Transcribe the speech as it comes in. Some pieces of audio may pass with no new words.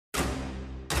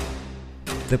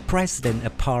The president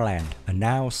of Poland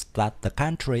announced that the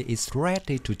country is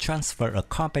ready to transfer a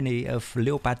company of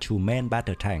Leopard 2 main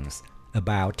battle tanks,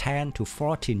 about 10 to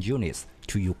 14 units,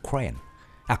 to Ukraine,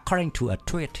 according to a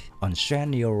tweet on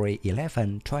January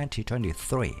 11,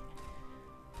 2023.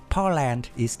 Poland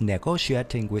is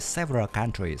negotiating with several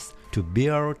countries to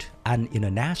build an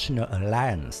international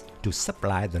alliance to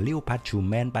supply the Leopard 2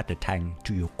 main battle tank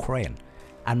to Ukraine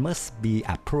and must be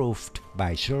approved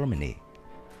by Germany.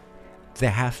 There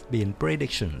have been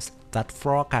predictions that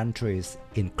 4 countries,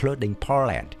 including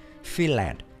Poland,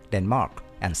 Finland, Denmark,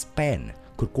 and Spain,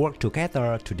 could work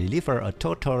together to deliver a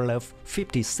total of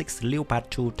 56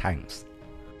 Leopard 2 tanks.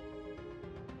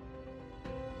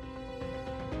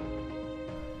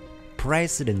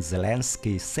 President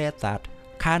Zelensky said that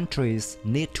countries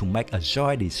need to make a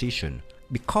joint decision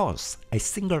because a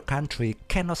single country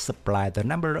cannot supply the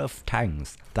number of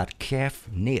tanks that Kiev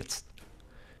needs.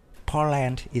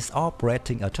 Poland is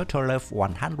operating a total of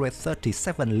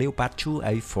 137 Leopard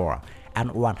 2A4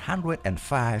 and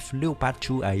 105 Leopard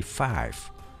 2A5.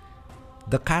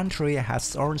 The country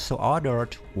has also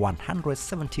ordered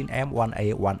 117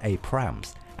 M1A1A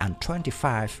prams and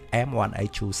 25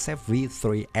 M1A2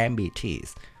 CV3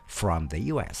 MBTs from the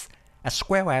US, as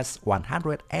well as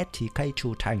 180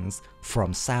 K2 tanks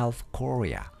from South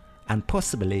Korea, and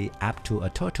possibly up to a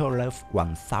total of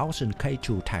 1,000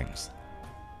 K2 tanks.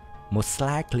 Most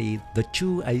likely, the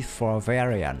 2A4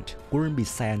 variant will be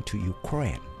sent to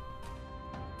Ukraine.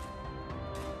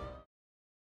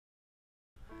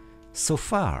 So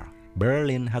far,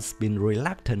 Berlin has been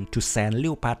reluctant to send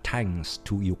Leopard tanks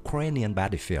to Ukrainian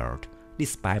battlefield,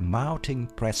 despite mounting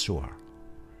pressure.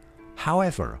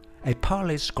 However, a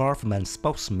Polish government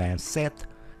spokesman said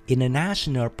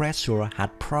international pressure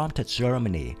had prompted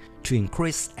Germany to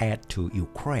increase aid to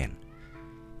Ukraine.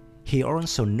 He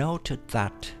also noted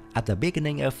that at the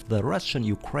beginning of the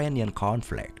Russian-Ukrainian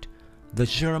conflict, the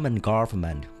German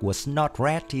government was not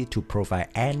ready to provide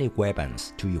any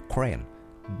weapons to Ukraine,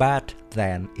 but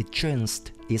then it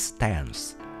changed its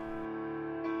stance.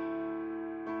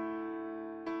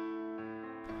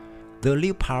 The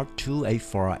Leopard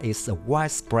 2A4 is a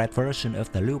widespread version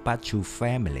of the Leopard 2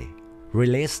 family,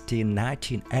 released in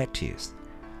 1980s.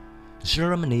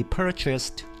 Germany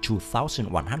purchased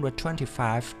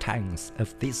 2,125 tanks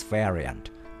of this variant,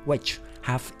 which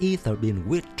have either been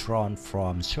withdrawn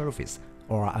from service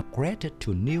or upgraded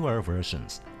to newer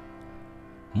versions.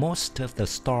 Most of the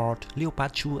stored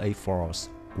Leopard 2A4s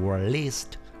were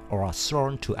leased or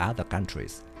sold to other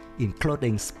countries,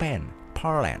 including Spain,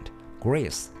 Poland,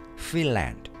 Greece,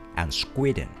 Finland, and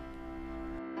Sweden.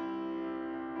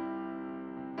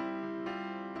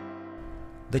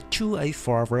 The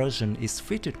 2A4 version is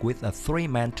fitted with a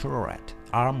 3-man turret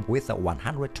armed with a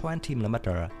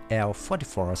 120mm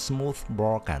L44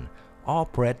 smoothbore gun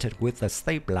operated with a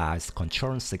stabilized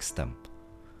control system.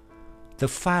 The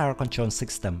fire control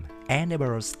system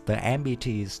enables the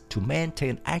MBTs to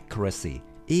maintain accuracy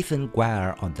even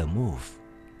while on the move.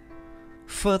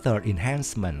 Further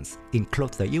enhancements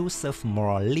include the use of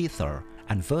more lethal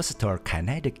and versatile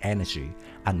kinetic energy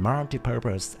and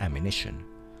multi-purpose ammunition.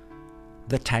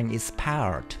 The tank is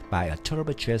powered by a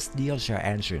turbocharged diesel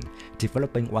engine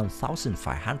developing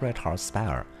 1,500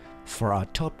 horsepower for a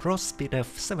top road speed of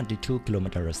 72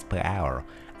 km per hour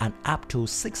and up to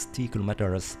 60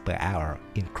 km per hour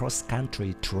in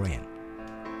cross-country terrain.